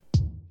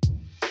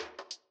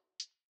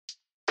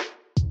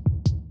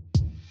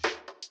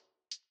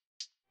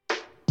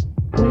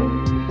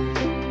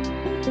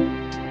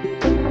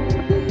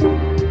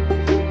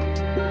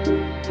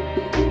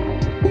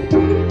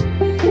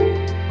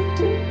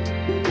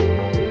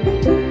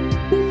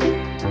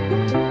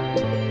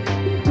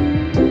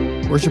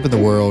Worship in the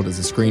World is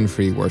a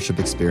screen-free worship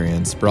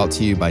experience brought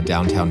to you by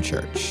Downtown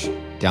Church.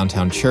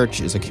 Downtown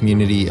Church is a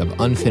community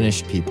of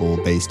unfinished people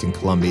based in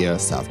Columbia,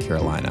 South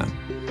Carolina.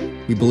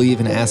 We believe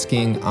in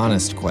asking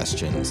honest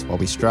questions while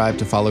we strive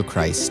to follow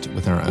Christ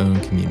within our own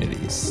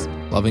communities,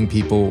 loving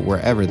people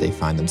wherever they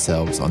find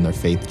themselves on their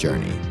faith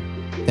journey.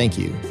 Thank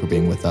you for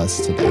being with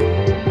us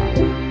today.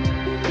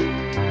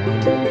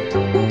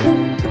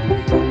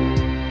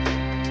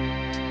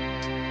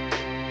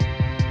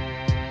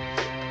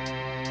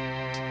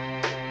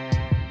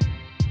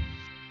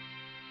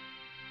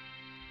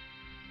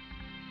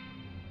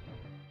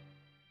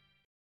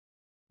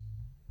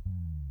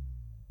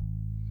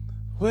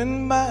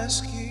 When my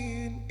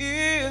skin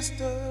is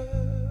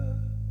done,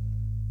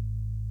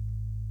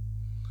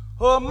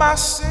 or my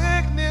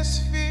sickness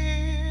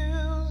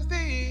fills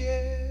the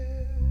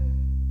air,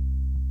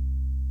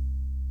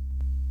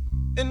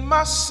 in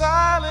my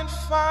silent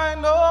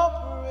final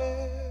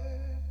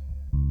prayer,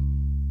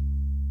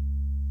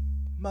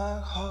 my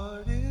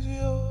heart is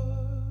yours.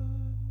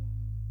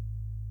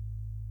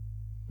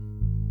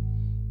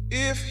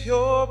 If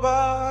your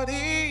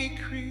body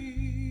creaks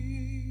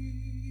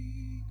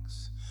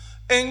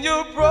and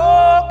your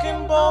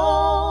broken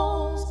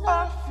bones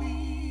are fierce,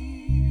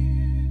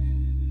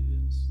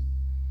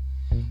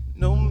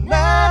 no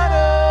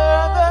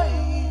matter the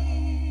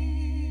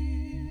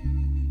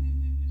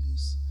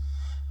years,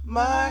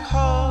 my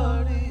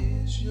heart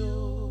is yours.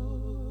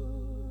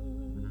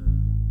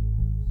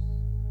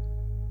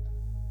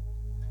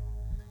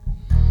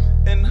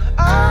 And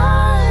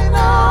I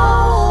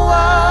know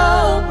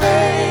I'll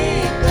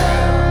break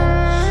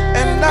down,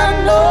 and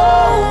I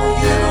know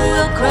you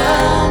will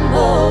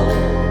crumble.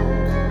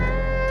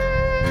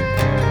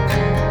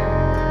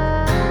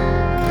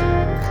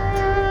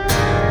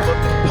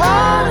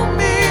 Part of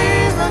me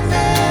is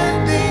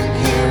unending,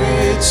 here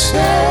it says,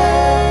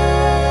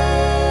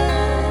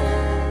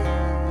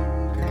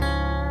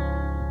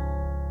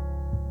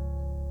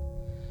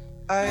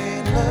 I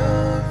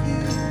love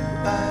you,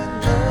 I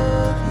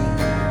love you,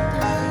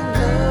 I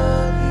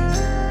love you,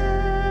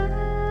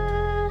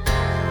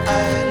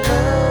 I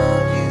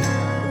love you,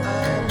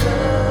 I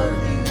love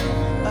you,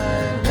 I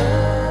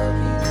love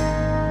you,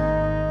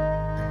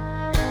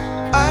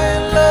 I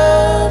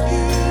love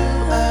you,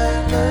 I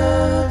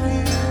love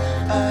you,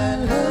 I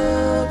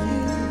love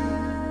you,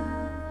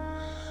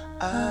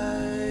 I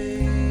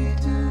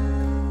do.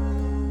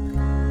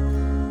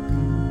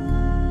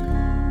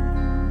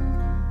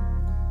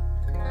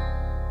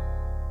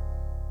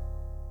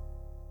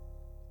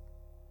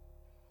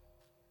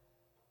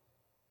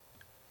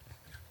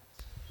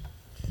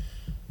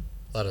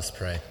 Let us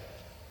pray.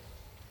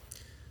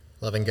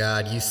 Loving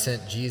God, you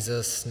sent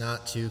Jesus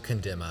not to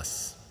condemn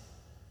us,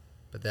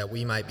 but that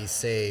we might be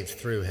saved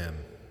through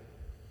him,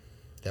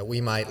 that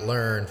we might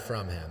learn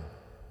from him,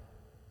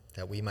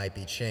 that we might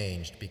be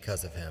changed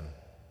because of him.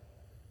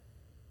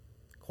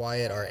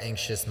 Quiet our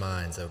anxious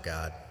minds, O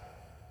God.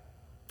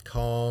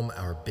 Calm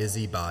our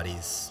busy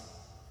bodies.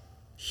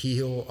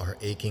 Heal our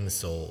aching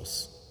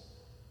souls.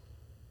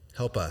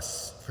 Help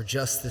us for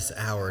just this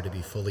hour to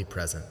be fully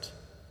present,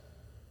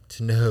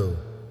 to know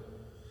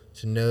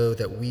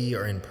that we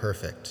are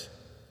imperfect,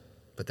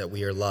 but that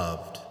we are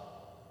loved,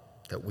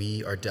 that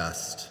we are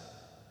dust,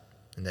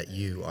 and that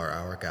you are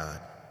our God.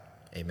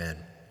 Amen.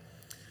 I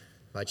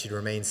invite you to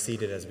remain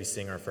seated as we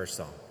sing our first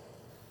song.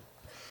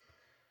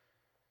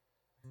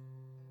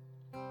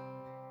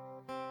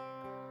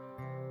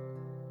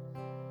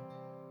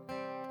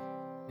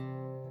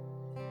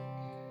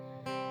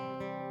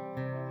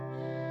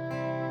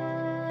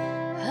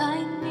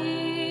 I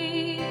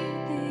need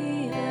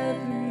thee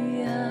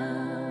every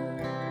hour,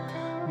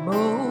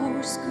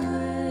 most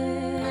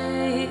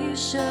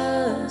gracious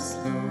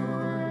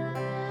Lord.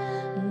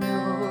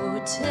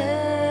 No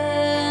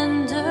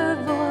tender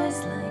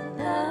voice like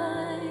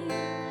thine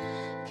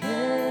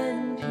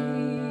can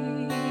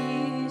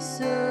peace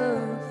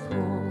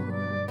afford.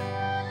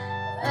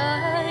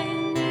 I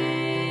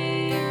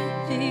need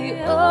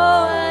thee,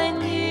 oh, I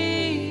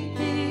need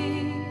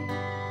thee.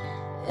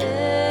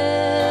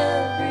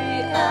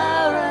 Every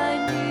hour I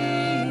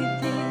need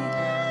thee.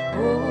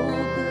 Oh,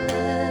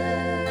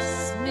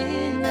 bless me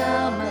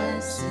now, my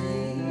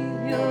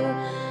Savior.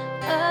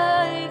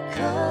 I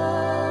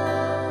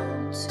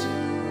come to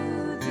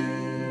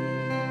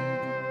thee.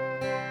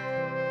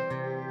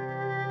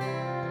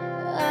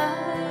 I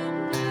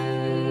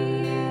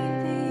need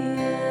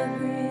thee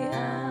every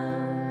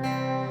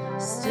hour.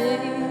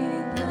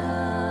 Stay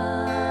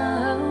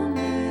thou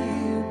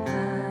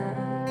nearby.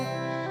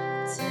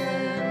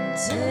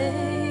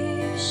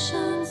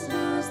 Temptations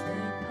lose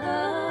their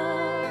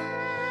power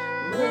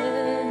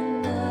when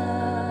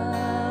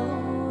thou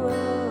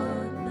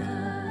art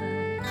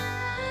nigh.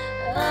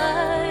 I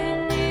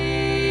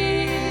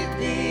need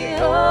thee,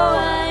 oh,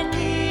 I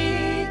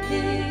need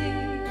thee.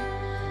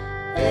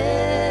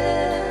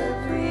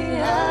 Every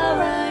hour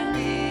I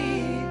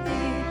need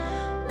thee.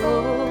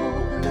 Oh,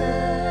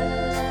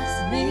 bless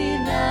me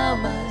now,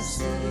 my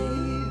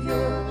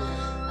Savior.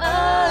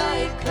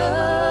 I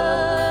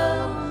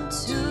come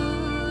to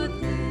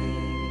thee.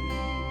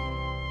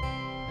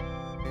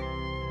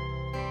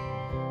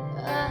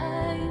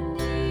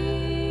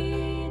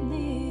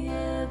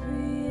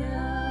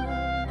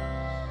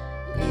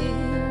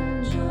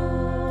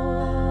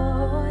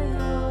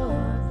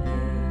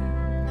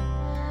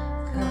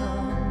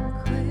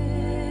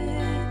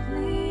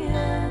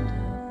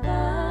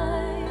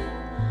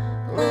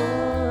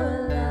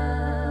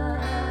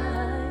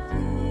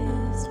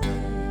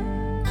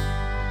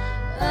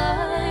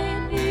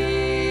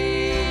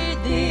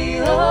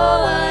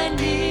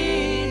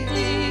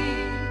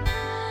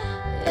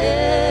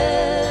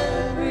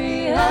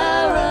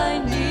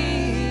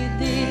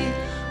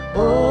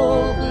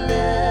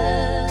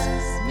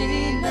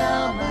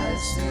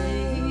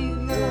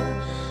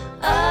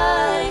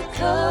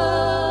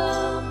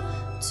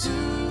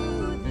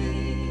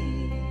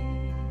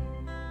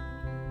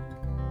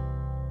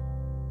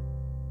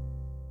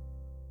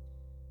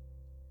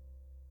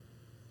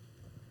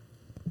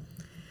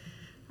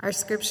 Our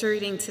scripture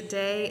reading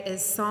today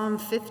is Psalm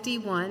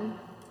 51.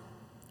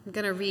 I'm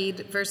going to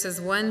read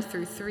verses 1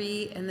 through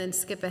 3 and then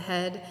skip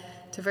ahead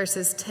to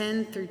verses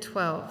 10 through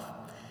 12.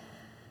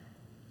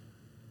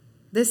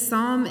 This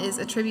psalm is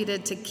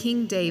attributed to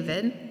King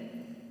David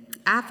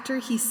after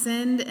he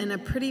sinned in a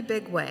pretty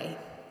big way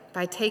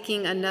by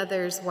taking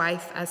another's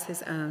wife as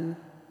his own.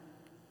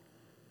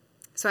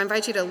 So I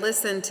invite you to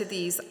listen to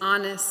these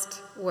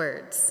honest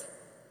words.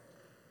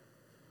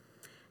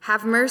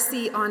 Have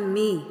mercy on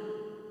me,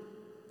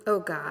 O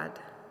God.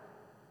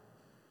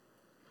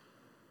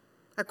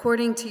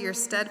 According to your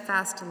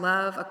steadfast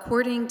love,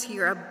 according to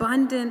your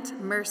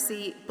abundant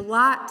mercy,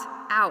 blot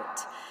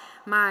out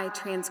my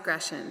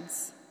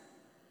transgressions.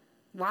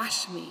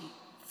 Wash me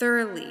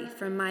thoroughly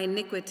from my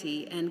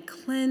iniquity and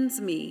cleanse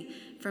me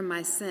from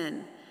my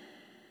sin.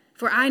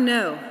 For I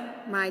know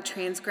my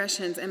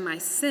transgressions and my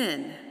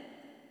sin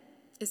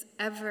is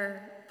ever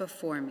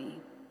before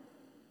me.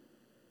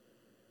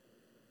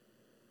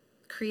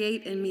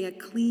 Create in me a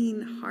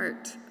clean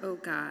heart, O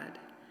God,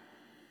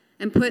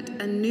 and put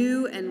a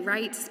new and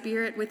right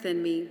spirit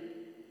within me.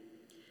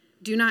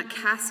 Do not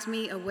cast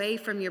me away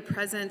from your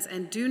presence,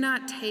 and do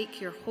not take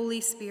your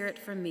Holy Spirit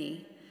from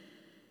me.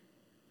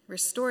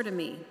 Restore to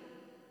me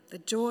the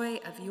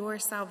joy of your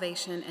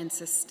salvation, and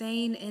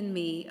sustain in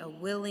me a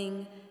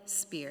willing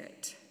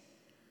spirit.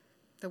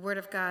 The word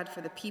of God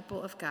for the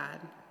people of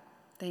God.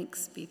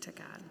 Thanks be to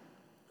God.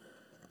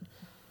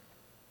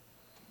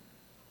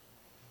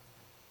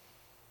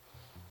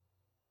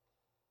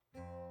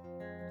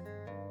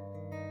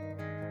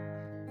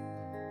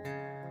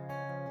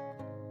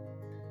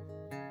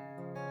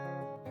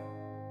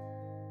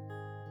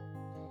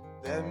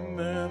 That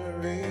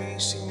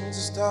murmurations of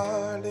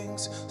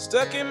starlings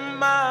stuck in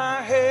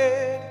my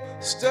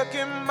head, stuck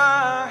in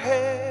my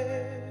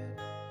head.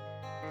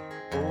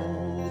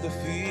 Oh, the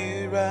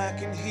fear, I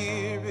can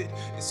hear it.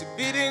 It's a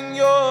beat in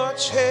your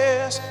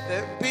chest,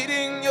 that beat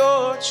in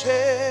your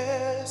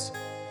chest.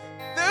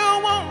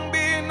 There won't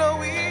be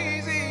no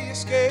easy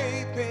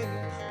escaping.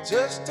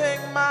 Just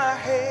take my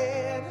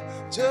hand,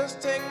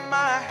 just take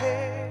my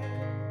hand.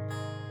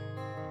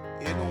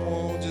 It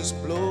won't just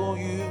blow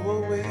you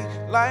away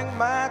like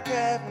my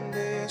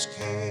Cavendish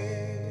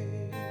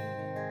cake.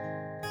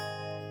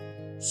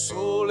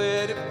 So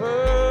let it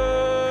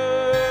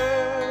burn.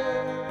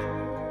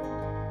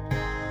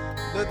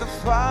 Let the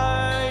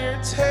fire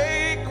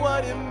take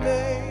what it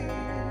may.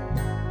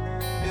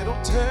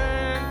 It'll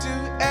turn to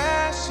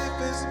ash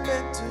if it's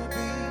meant to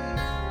be,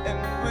 and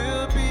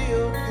we'll be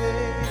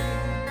okay.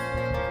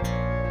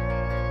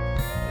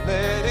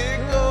 Let it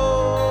go.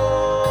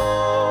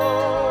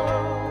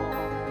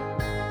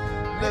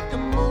 Let the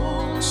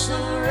moon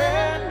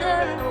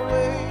surrender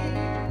away.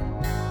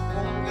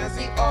 Long as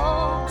the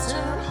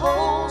altar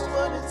holds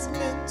what it's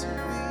meant to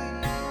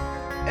be,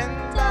 and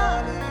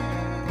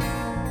darling,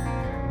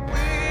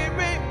 we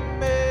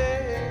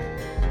remain.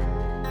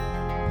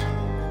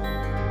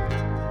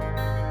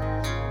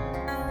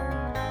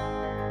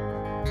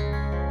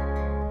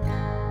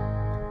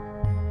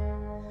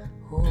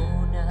 Oh,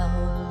 now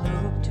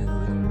look to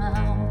the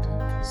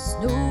mountain,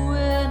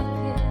 snowing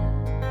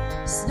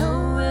again,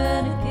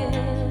 snowing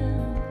again.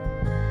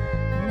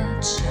 That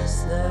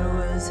chest that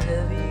was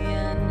heavy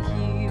and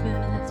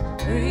heaving, it's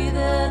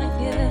breathing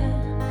again,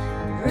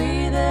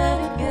 breathing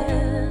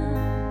again.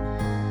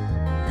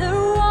 There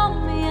won't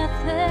be a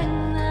thing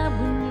that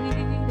we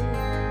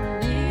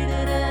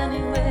needed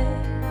anyway,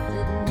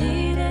 didn't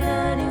need it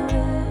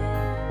anyway.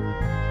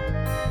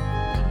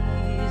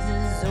 Ease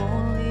is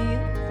only a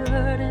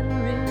burden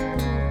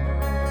removed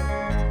by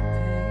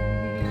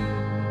pain.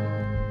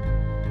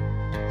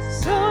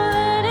 So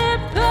let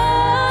it burn.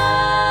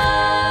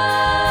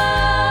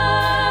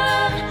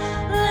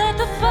 Let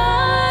the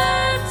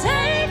fire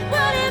take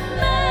what it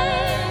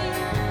may.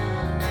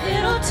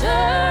 It'll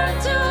turn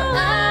to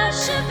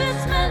ash if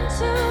it's meant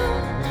to,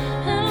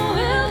 and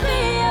we'll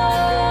be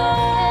okay.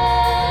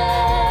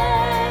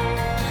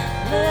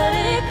 Let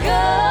it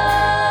go.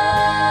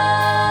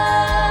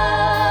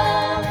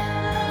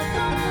 Let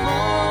the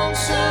moon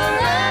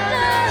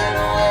surrender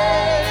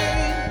away.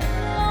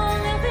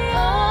 Only the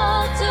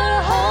altar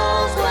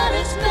holds what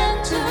it's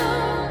meant to,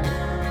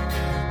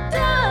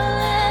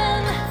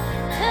 darling,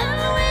 and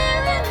we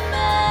remain.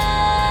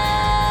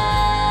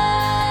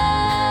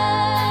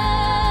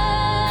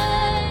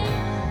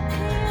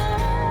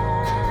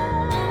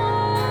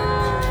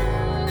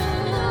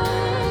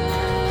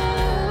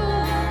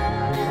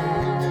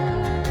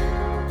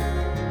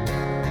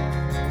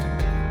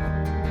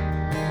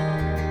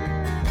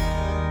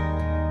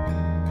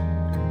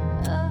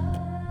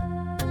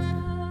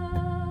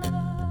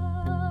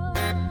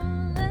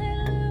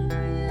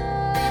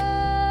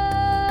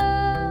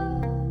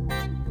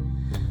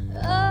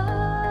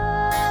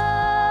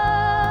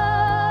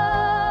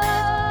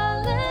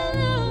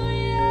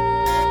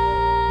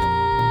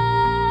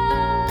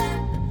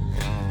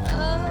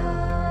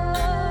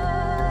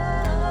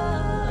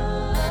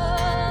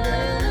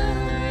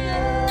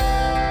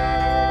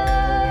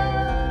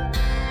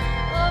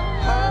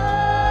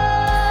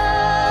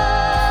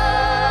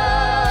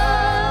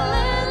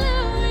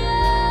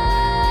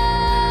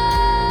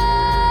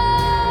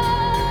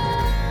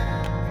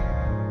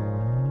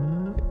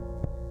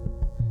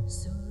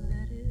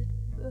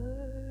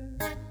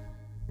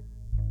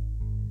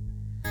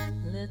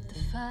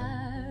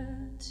 fire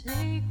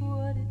take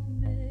what it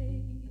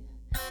may,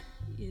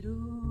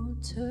 it'll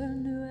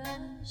turn to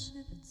ash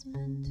if it's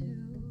meant to,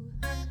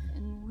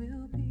 and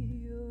we'll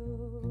be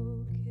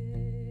okay.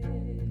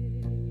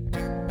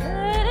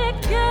 Let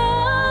it go.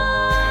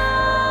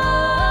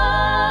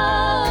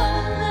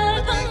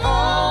 Let the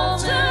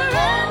altar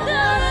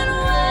render and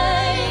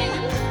wait,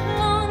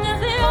 long as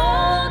the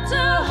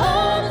altar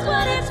holds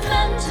what it's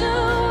meant to,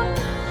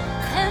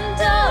 and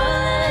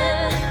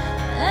darling,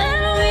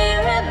 and we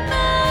remain.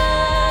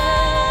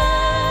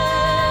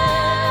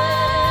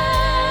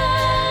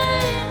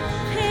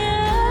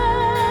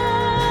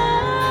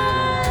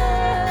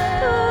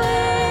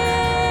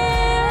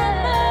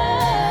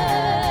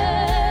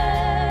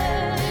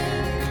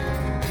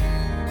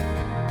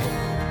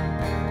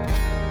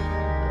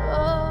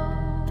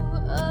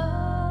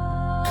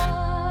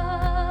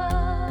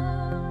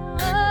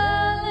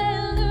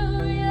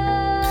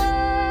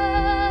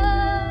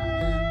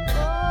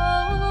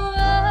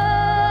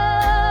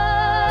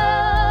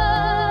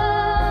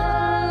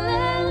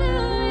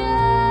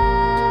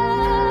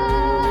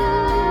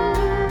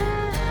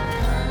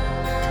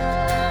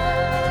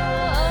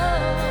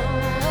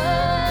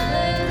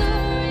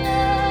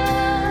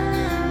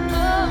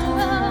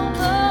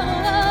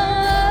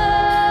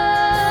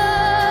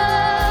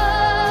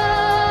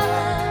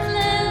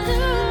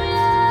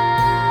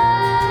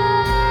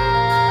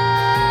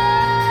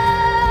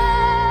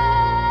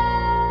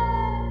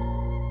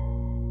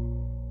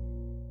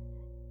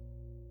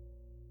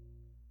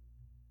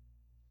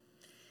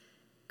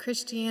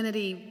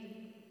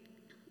 Christianity,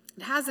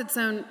 it has its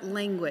own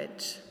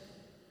language.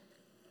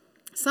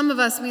 Some of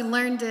us, we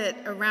learned it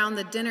around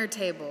the dinner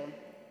table,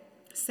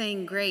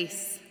 saying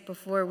grace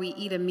before we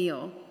eat a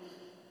meal.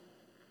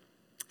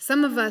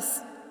 Some of us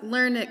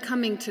learn it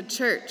coming to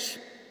church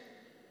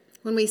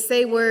when we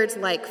say words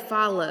like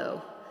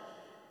follow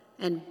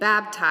and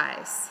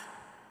baptize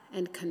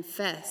and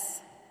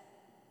confess.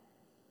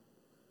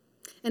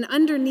 And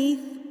underneath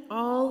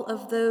all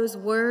of those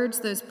words,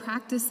 those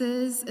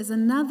practices, is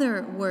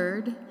another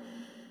word: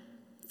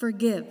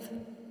 forgive.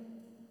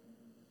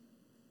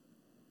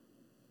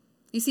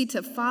 You see,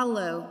 to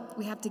follow,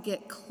 we have to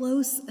get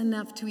close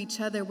enough to each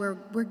other where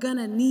we're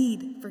gonna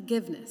need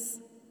forgiveness.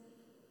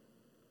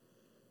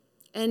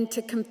 And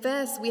to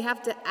confess, we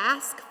have to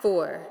ask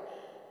for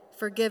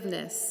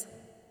forgiveness.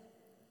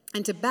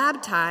 And to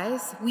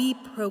baptize, we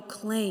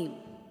proclaim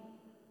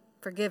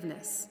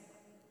forgiveness.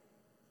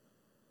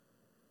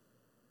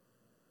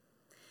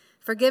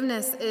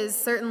 Forgiveness is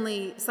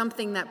certainly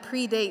something that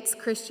predates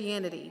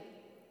Christianity.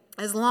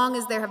 As long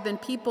as there have been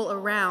people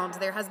around,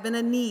 there has been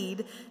a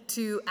need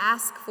to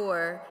ask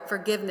for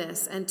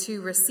forgiveness and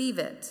to receive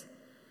it.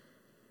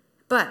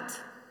 But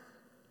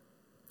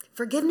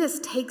forgiveness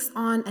takes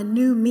on a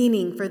new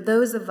meaning for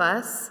those of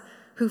us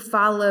who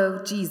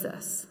follow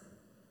Jesus.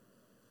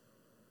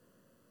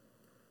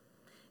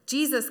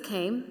 Jesus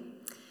came,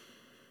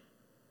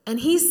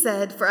 and he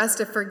said for us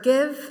to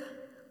forgive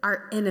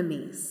our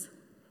enemies.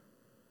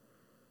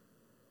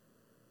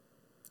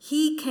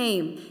 He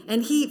came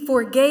and he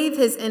forgave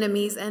his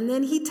enemies, and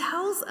then he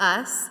tells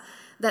us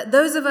that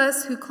those of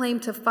us who claim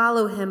to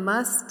follow him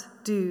must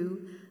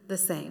do the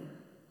same.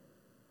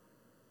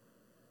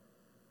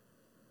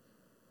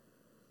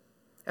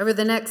 Over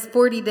the next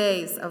 40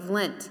 days of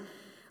Lent,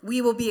 we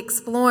will be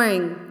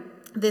exploring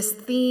this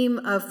theme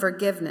of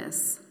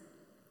forgiveness.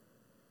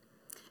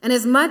 And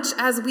as much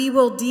as we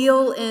will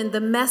deal in the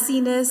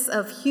messiness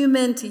of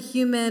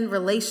human-to-human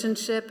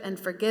relationship and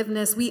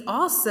forgiveness, we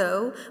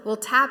also will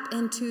tap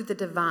into the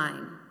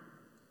divine.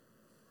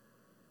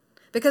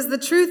 Because the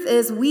truth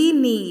is, we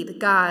need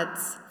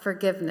God's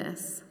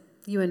forgiveness,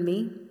 you and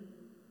me.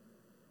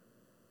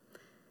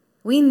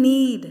 We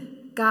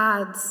need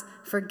God's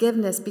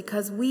forgiveness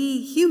because we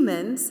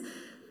humans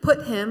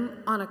put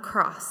him on a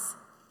cross.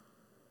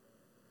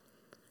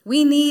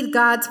 We need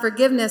God's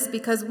forgiveness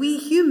because we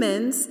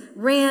humans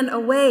ran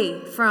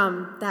away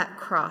from that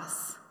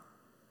cross.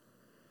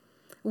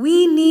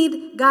 We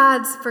need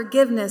God's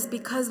forgiveness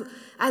because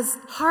as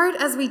hard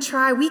as we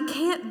try, we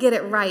can't get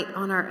it right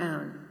on our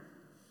own.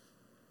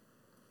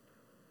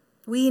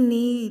 We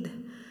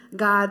need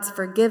God's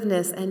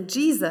forgiveness, and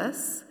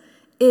Jesus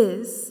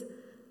is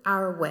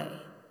our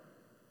way.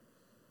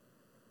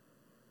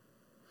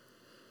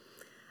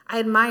 I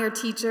admire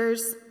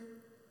teachers,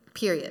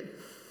 period.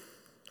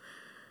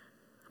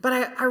 But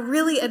I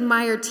really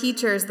admire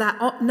teachers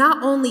that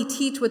not only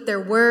teach with their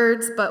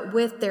words, but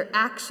with their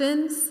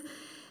actions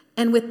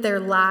and with their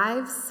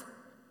lives.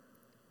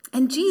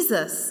 And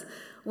Jesus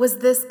was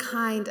this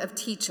kind of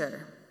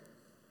teacher.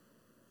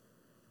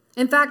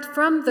 In fact,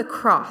 from the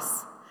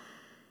cross,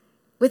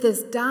 with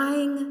his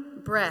dying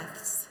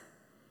breaths,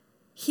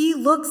 he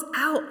looks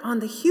out on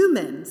the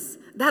humans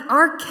that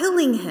are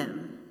killing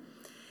him,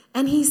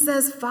 and he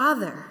says,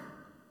 "Father,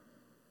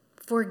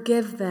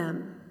 forgive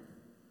them."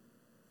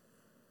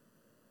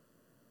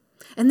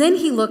 And then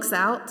he looks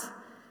out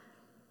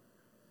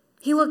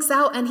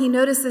and he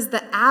notices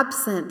the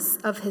absence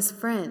of his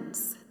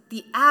friends.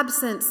 the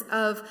absence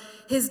of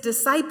his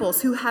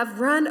disciples who have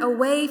run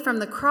away from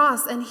the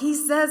cross, and he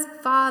says,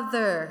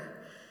 Father,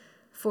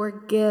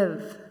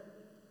 forgive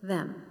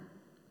them.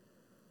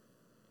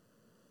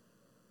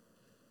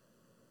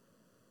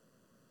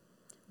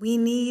 We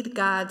need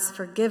God's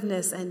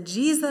forgiveness, and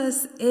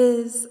Jesus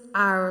is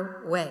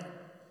our way.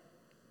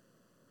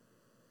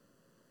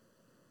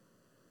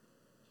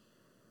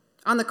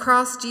 On the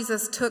cross,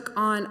 Jesus took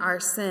on our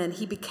sin.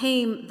 He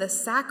became the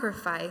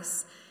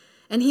sacrifice,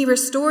 and he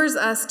restores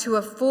us to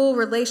a full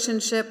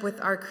relationship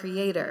with our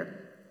Creator.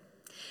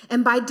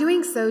 And by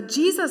doing so,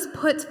 Jesus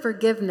puts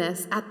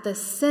forgiveness at the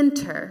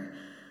center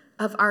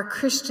of our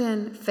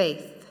Christian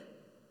faith.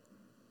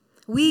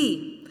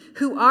 We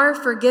who are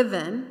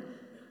forgiven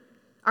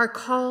are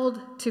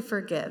called to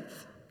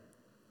forgive.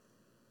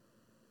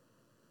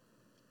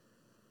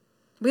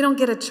 We don't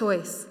get a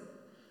choice.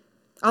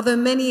 Although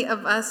many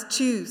of us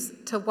choose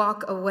to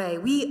walk away,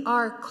 we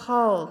are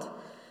called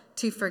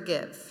to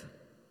forgive.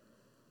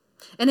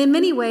 And in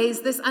many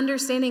ways, this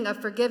understanding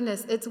of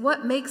forgiveness, it's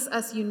what makes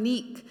us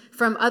unique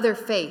from other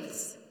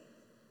faiths.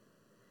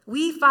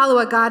 We follow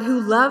a God who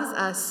loves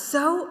us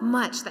so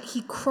much that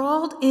he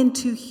crawled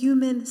into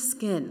human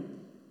skin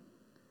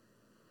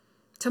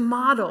to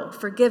model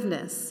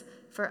forgiveness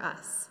for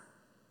us.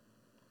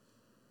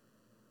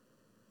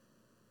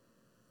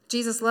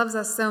 Jesus loves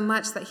us so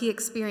much that he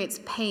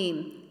experienced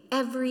pain,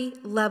 every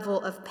level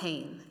of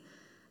pain,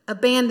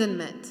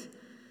 abandonment,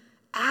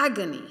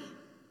 agony,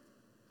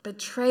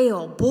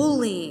 betrayal,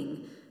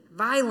 bullying,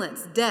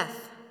 violence,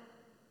 death.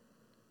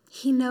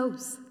 He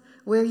knows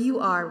where you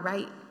are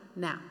right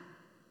now.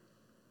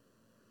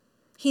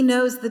 He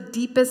knows the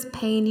deepest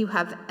pain you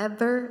have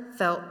ever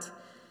felt.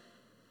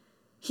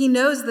 He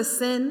knows the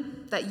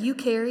sin that you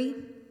carry,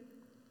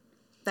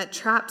 that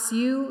traps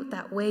you,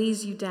 that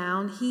weighs you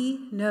down.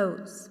 He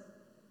knows.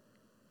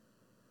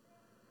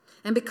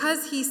 And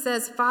because he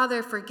says,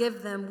 Father,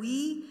 forgive them,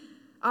 we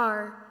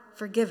are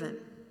forgiven.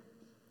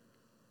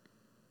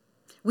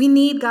 We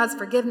need God's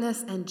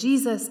forgiveness, and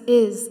Jesus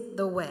is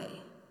the way.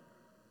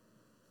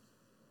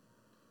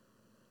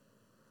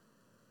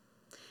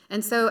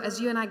 And so as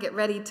you and I get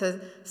ready to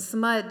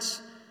smudge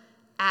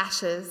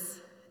ashes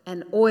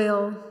and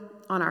oil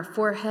on our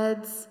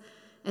foreheads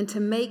and to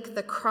make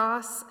the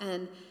cross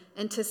and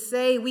to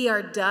say we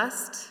are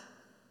dust,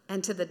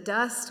 and to the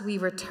dust we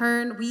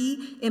return,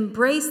 we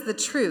embrace the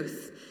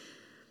truth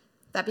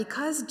that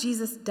because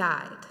Jesus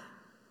died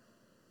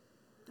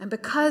and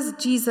because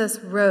Jesus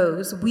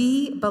rose,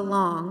 we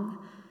belong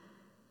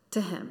to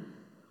him.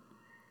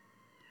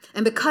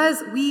 And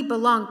because we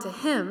belong to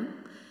him,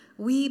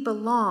 we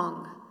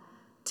belong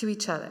to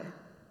each other.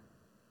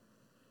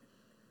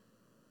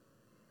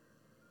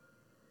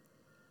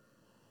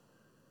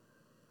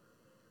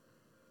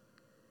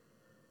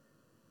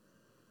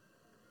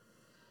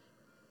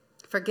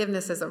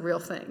 Forgiveness is a real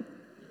thing.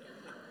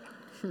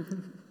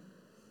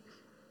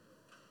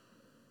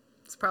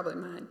 It's probably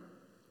mine.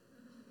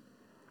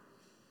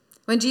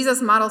 When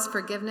Jesus models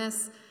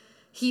forgiveness,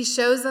 he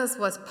shows us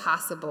what's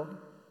possible,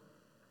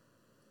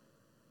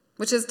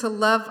 which is to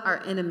love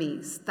our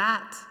enemies.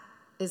 That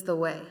is the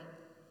way.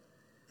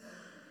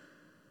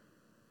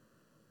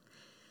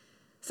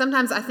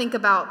 Sometimes I think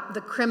about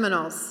the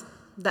criminals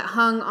that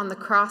hung on the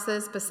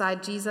crosses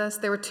beside Jesus.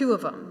 There were 2 of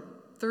them,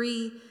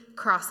 3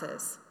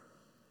 crosses.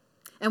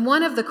 And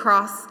one of the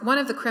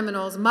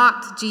criminals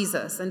mocked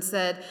Jesus and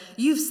said,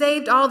 "You've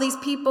saved all these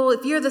people.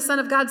 If you're the Son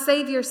of God,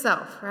 save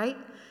yourself," right?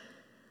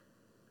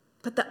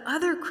 But the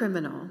other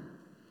criminal,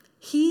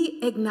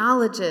 he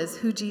acknowledges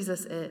who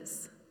Jesus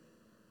is.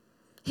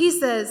 He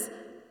says,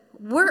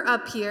 we're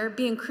up here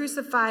being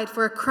crucified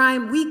for a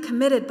crime we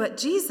committed, but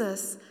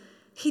Jesus,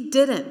 he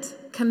didn't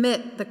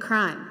commit the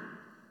crime.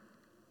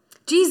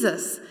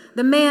 Jesus,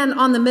 the man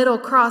on the middle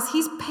cross,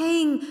 he's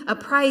paying a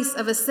price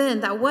of a sin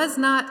that was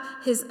not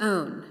his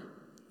own.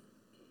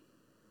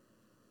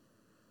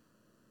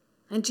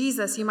 And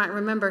Jesus, you might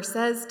remember,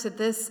 says to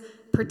this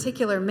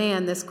particular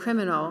man, this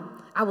criminal,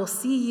 "I will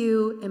see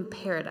you in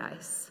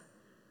paradise."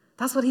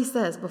 That's what he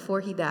says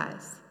before he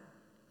dies.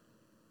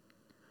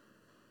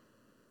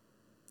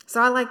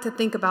 So I like to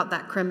think about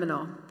that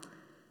criminal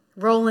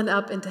rolling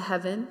up into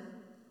heaven.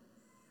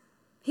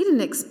 He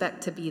didn't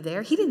expect to be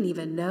there. He didn't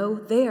even know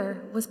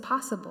there was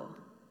possible.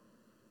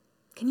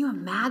 Can you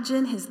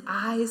imagine his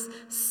eyes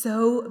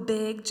so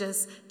big,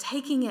 just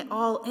taking it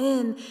all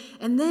in?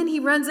 And then he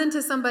runs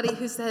into somebody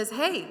who says,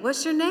 "Hey,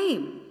 what's your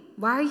name?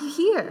 Why are you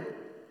here?"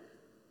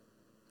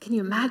 Can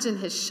you imagine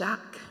his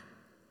shock?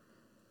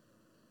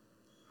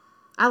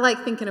 I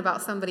like thinking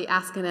about somebody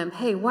asking him,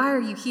 "Hey, why are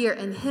you here?"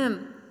 And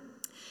him,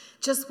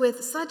 just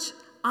with such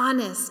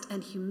honest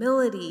and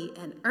humility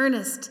and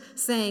earnest,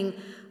 saying,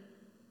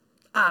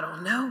 "I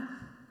don't know."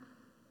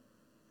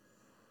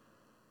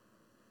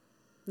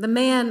 The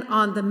man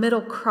on the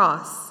middle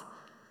cross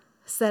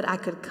said I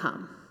could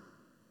come.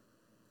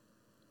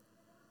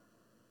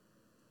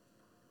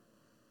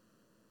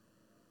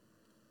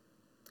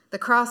 The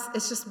cross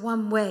is just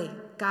one way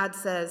God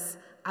says,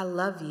 "I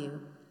love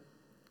you."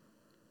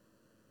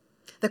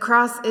 The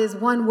cross is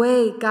one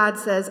way God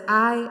says,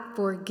 I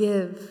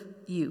forgive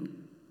you.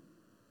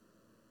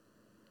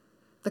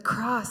 The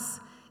cross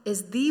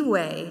is the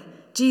way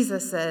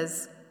Jesus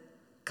says,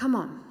 come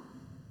on,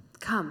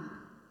 come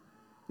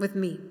with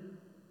me.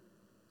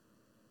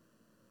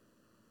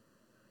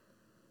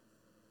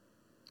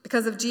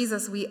 Because of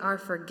Jesus, we are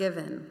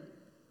forgiven.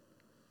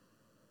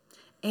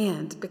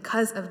 And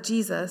because of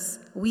Jesus,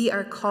 we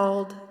are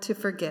called to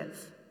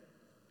forgive.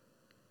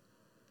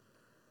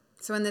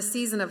 So in this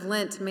season of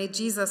Lent, may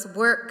Jesus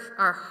work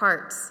our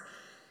hearts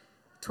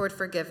toward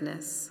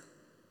forgiveness.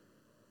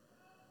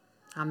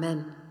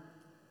 Amen.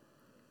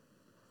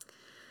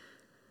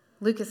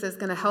 Lucas is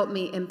going to help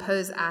me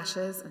impose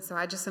ashes, and so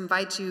I just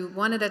invite you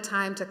one at a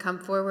time to come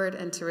forward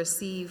and to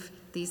receive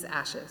these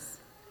ashes.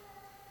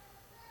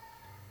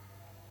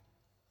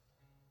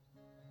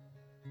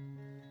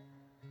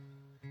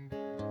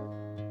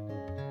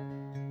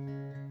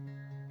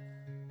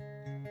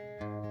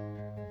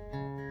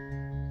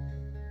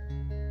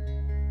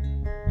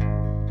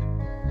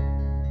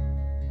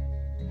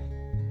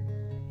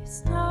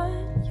 It's not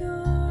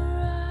your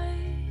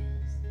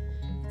eyes,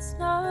 it's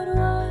not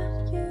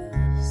what you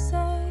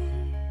say,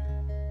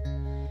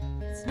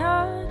 it's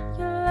not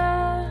your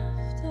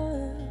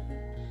laughter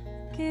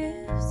that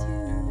gives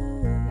you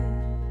away.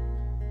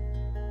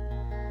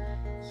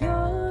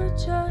 You're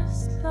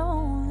just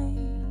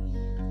lonely,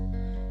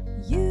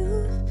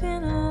 you've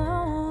been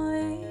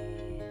lonely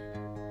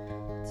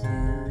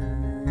too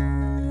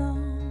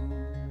long.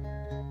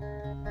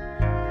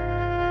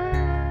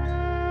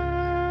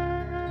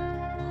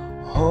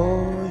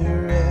 Oh,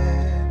 you're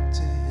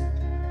acting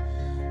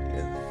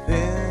in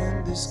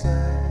thin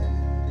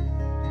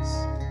disguise.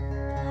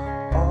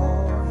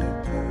 All your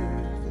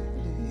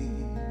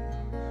perfectly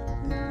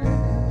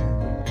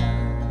delivered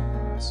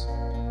lines,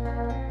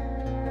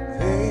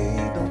 they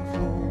don't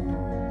fool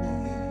me.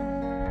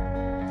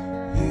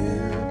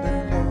 You've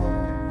been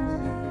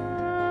lonely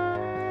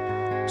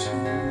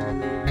too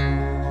long.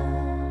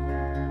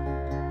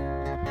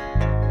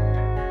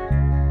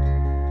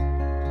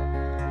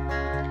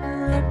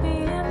 Let me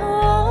in the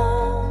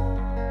wall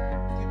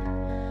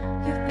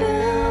you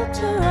built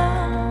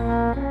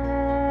around.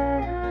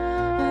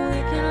 We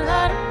can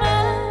light a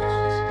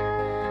match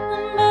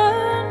and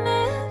burn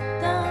it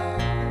down.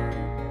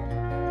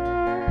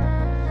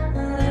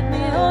 Let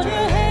me hold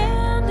your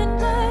hand and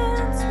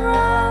dance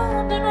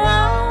round and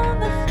round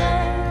the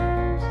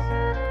flames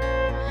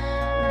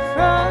in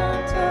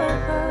front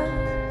of us.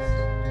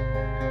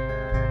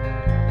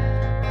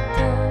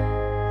 Dust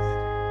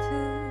to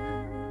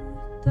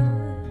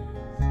dust.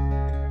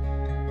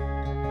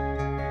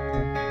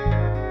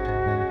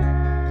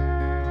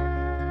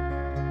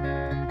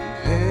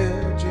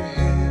 Held your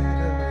head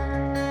up,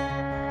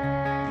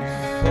 you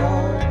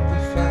fought the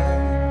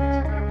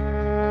fight,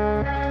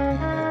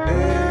 you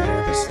bear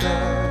the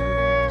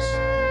scars,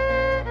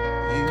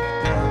 you've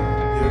done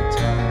your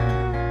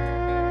time.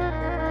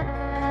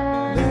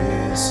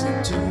 Listen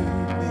to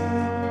me,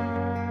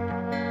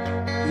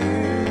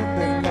 you've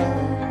been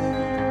lonely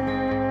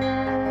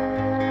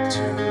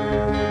too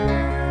long.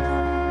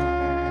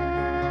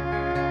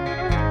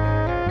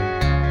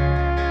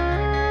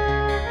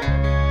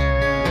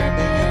 Let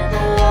me in the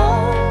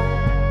wall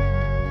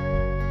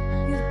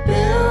you've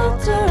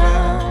built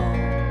around.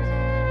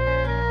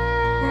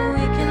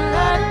 We can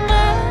light a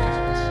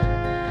match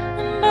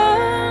and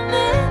burn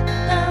it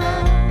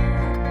down.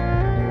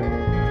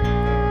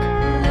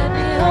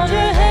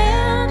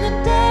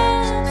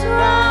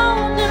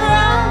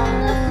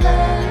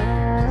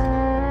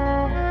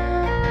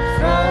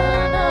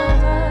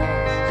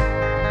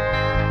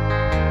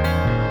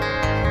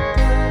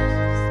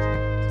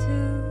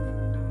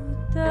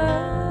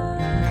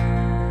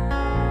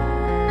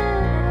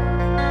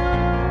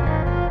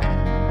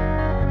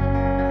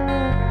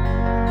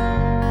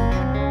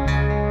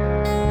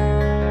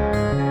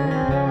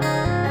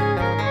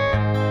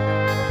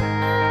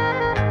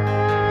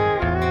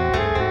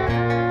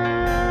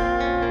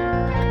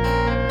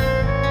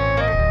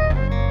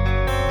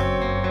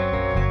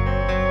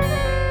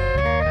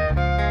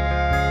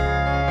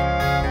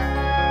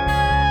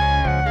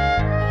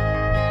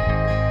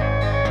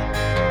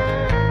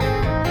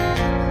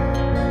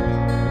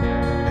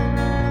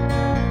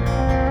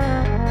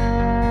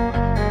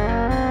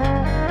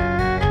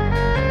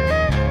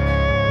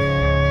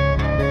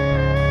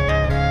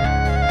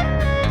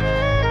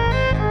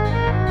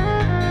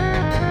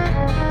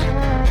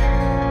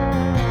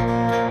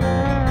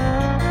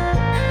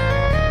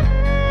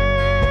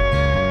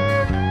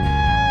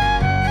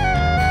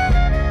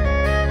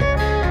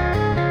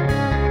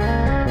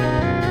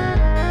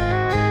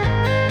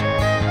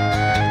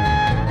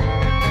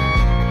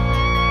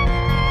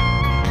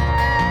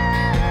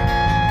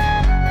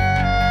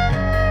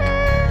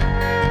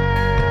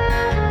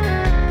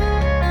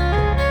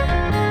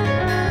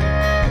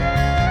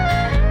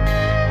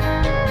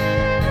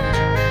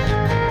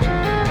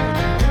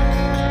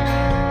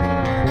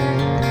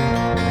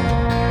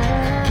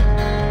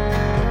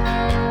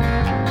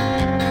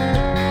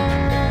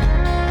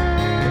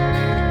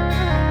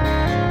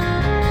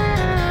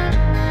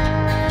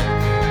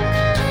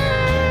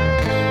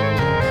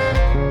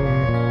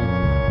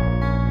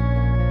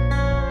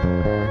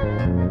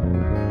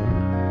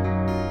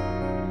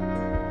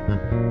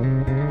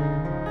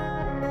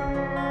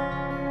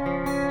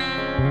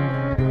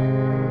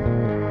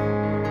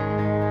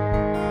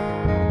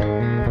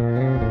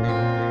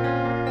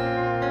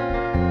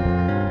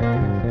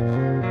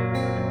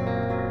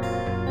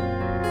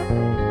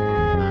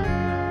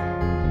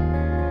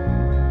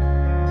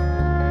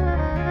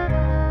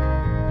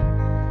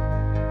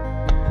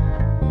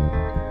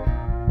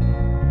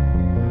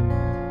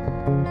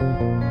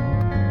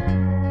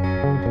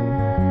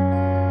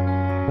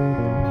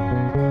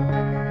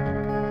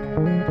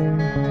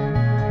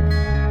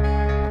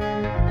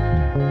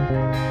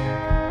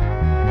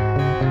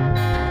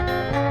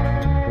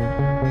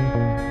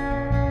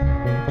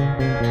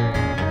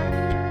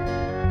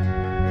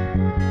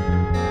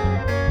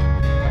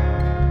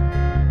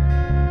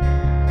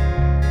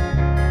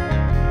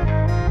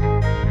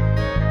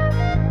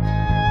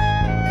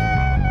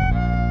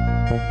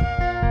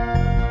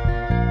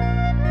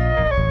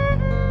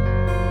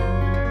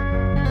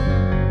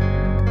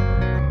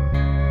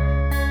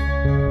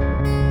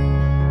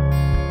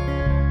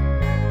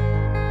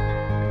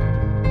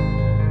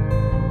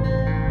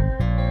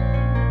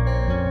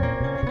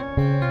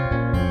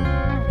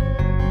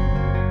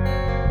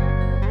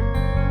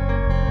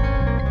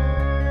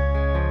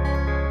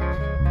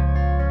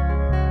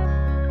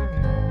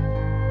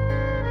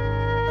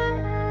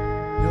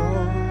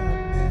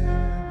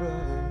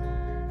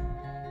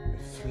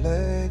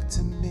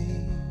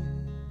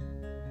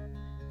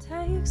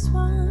 Takes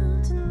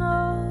one to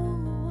know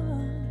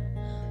one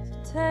to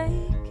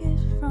take it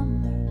from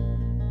me.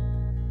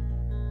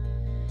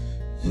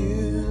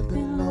 You've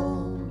been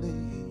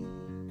lonely,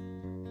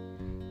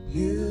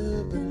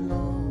 you've been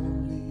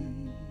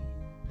lonely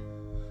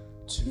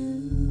too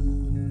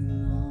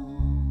long.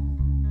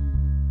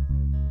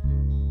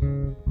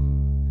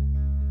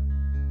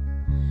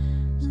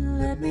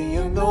 Let me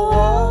in the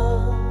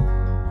wall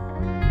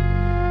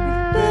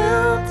we've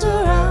built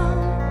around.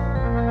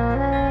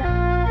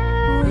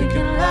 We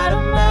can light a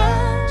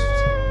match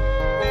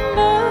and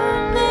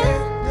burn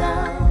it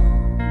down.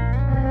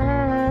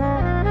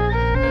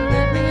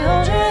 Let me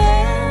hold your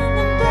hand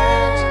and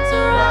dance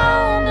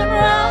around and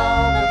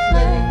round the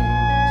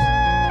flames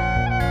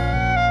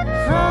in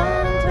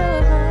front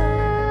of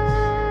us,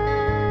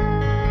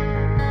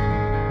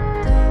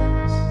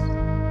 dust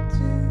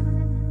to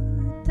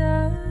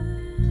dust.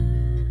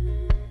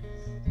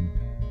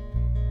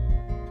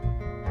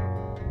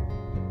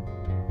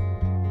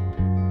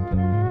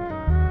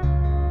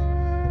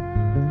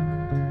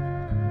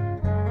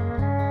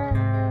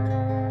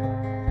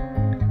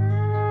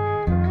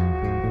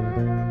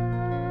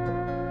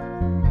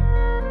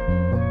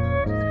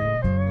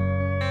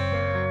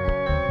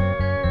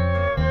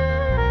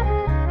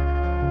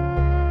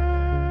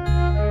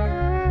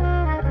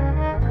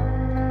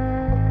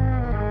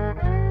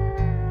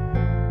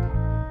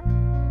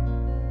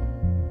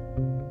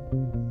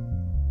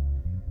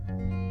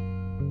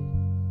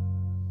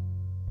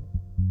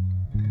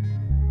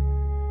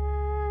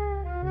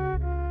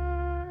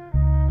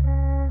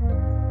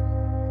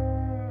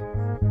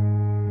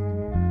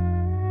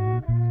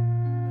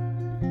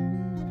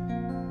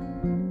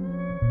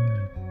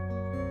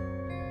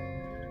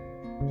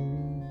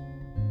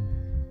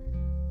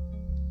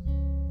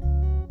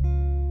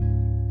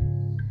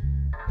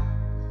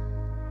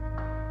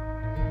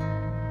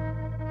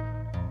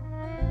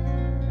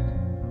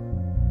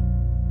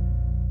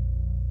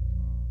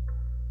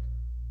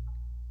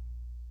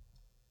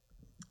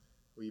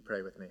 Will you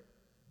pray with me?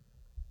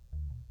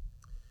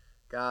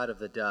 God of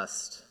the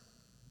dust,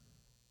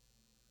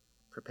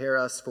 prepare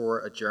us for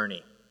a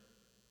journey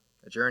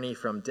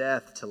from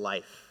death to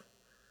life,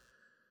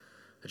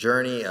 a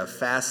journey of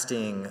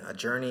fasting, a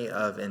journey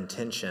of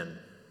intention.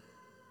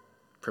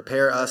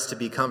 Prepare us to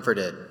be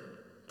comforted,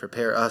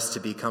 prepare us to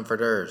be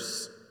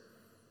comforters,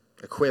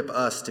 equip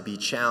us to be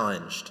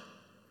challenged.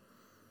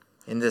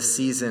 In this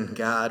season,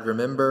 God,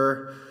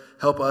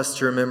 help us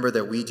to remember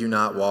that we do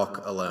not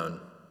walk alone.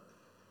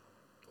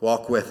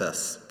 Walk with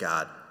us,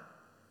 God.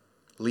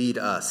 Lead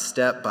us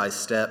step by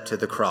step to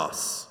the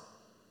cross.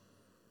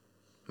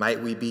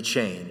 Might we be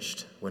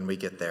changed when we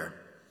get there.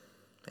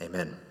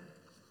 Amen.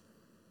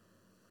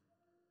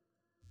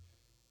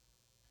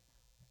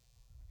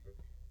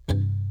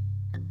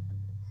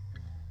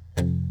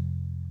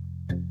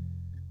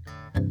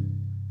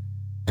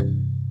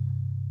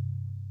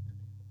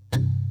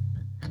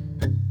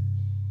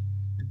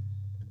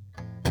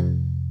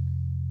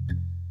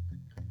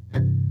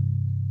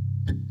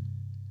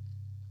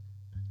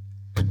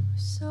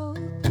 So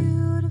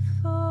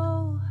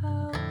beautiful,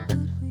 how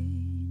could we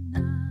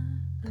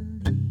not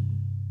believe?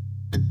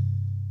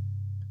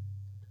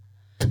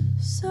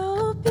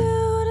 So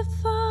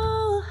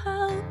beautiful,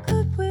 how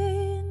could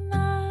we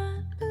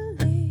not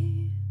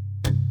believe?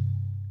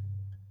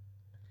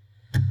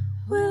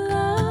 We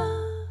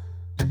love,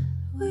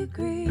 we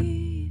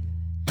grieve,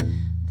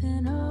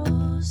 then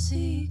all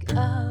seek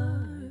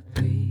our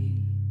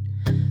reprieve.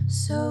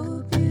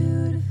 So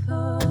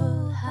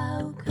beautiful,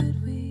 how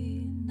could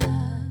we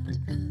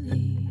not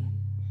believe?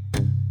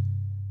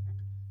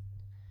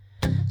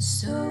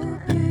 So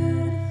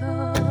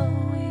beautiful.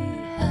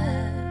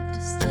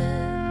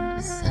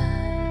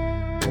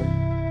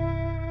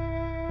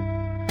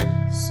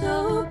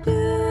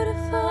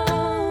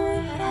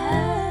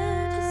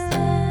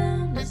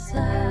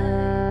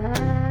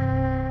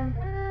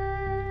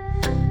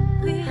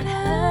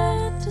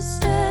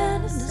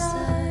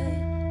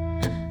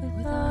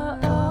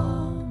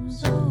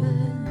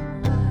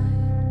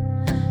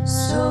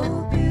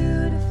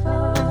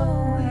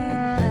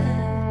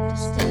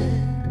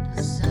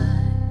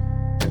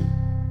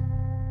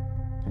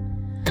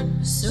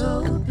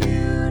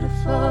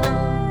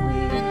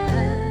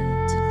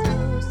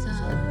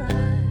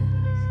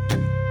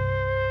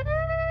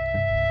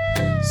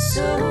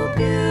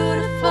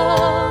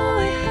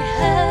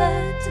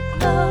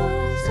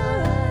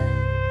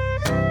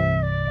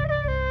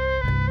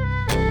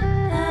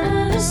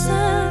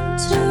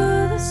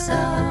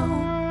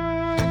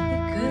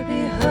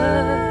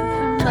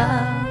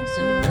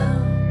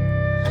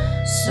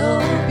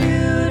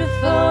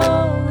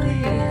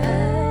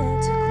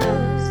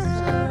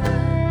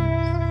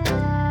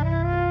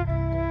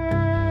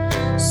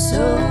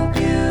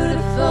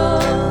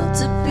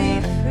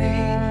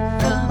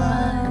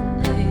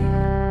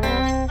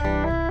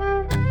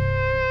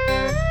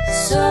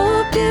 So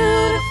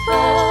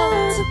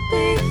beautiful to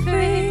be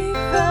free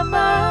from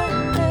my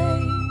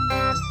name,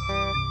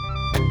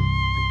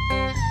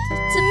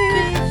 to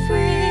be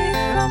free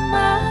from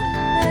my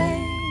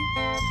name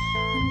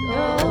and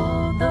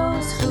all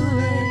those who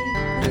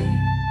hate me.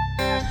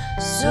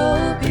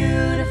 So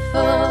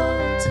beautiful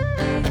to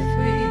be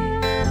free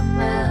from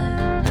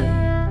my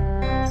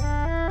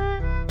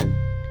name.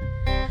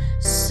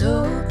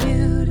 So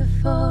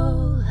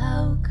beautiful,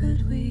 how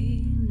could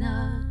we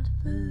not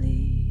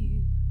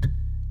believe?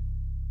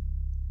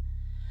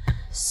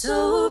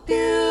 So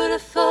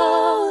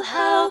beautiful,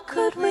 how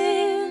could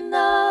we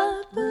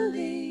not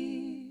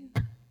believe?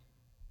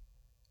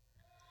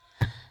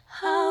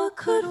 How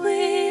could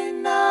we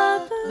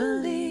not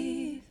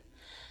believe,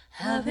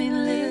 having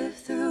lived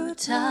through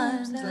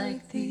times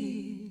like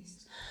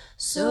these?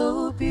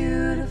 So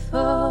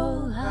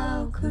beautiful,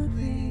 how could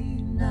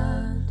we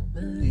not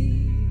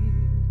believe?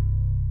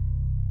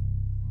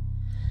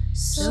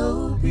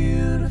 So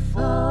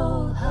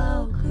beautiful,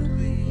 how could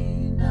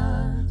we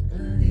not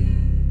believe?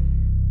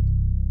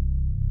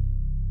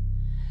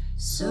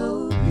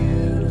 So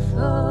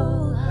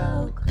beautiful,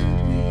 how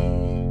could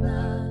we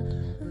not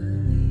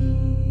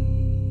believe?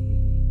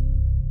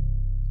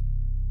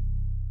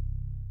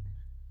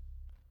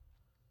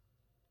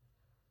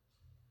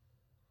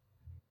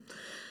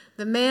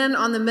 The man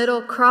on the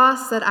middle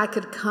cross said I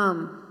could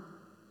come.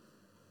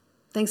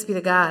 Thanks be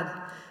to God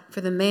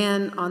for the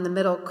man on the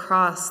middle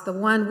cross, the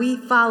one we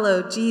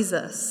follow,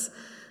 Jesus,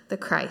 the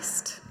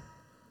Christ.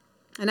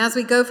 And as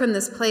we go from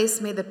this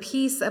place, may the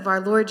peace of our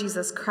Lord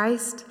Jesus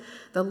Christ,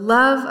 the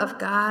love of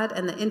God,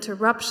 and the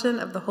interruption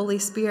of the Holy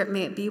Spirit,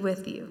 may it be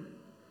with you,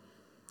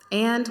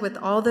 and with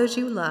all those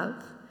you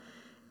love,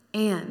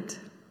 and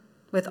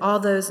with all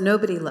those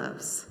nobody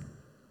loves.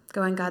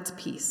 Go in God's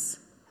peace.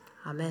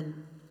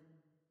 Amen.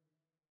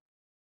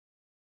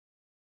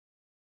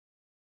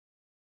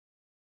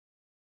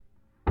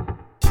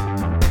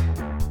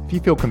 If you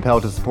feel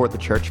compelled to support the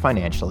church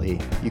financially,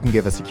 you can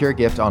give a secure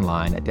gift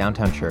online at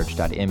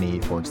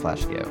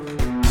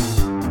downtownchurch.me/give.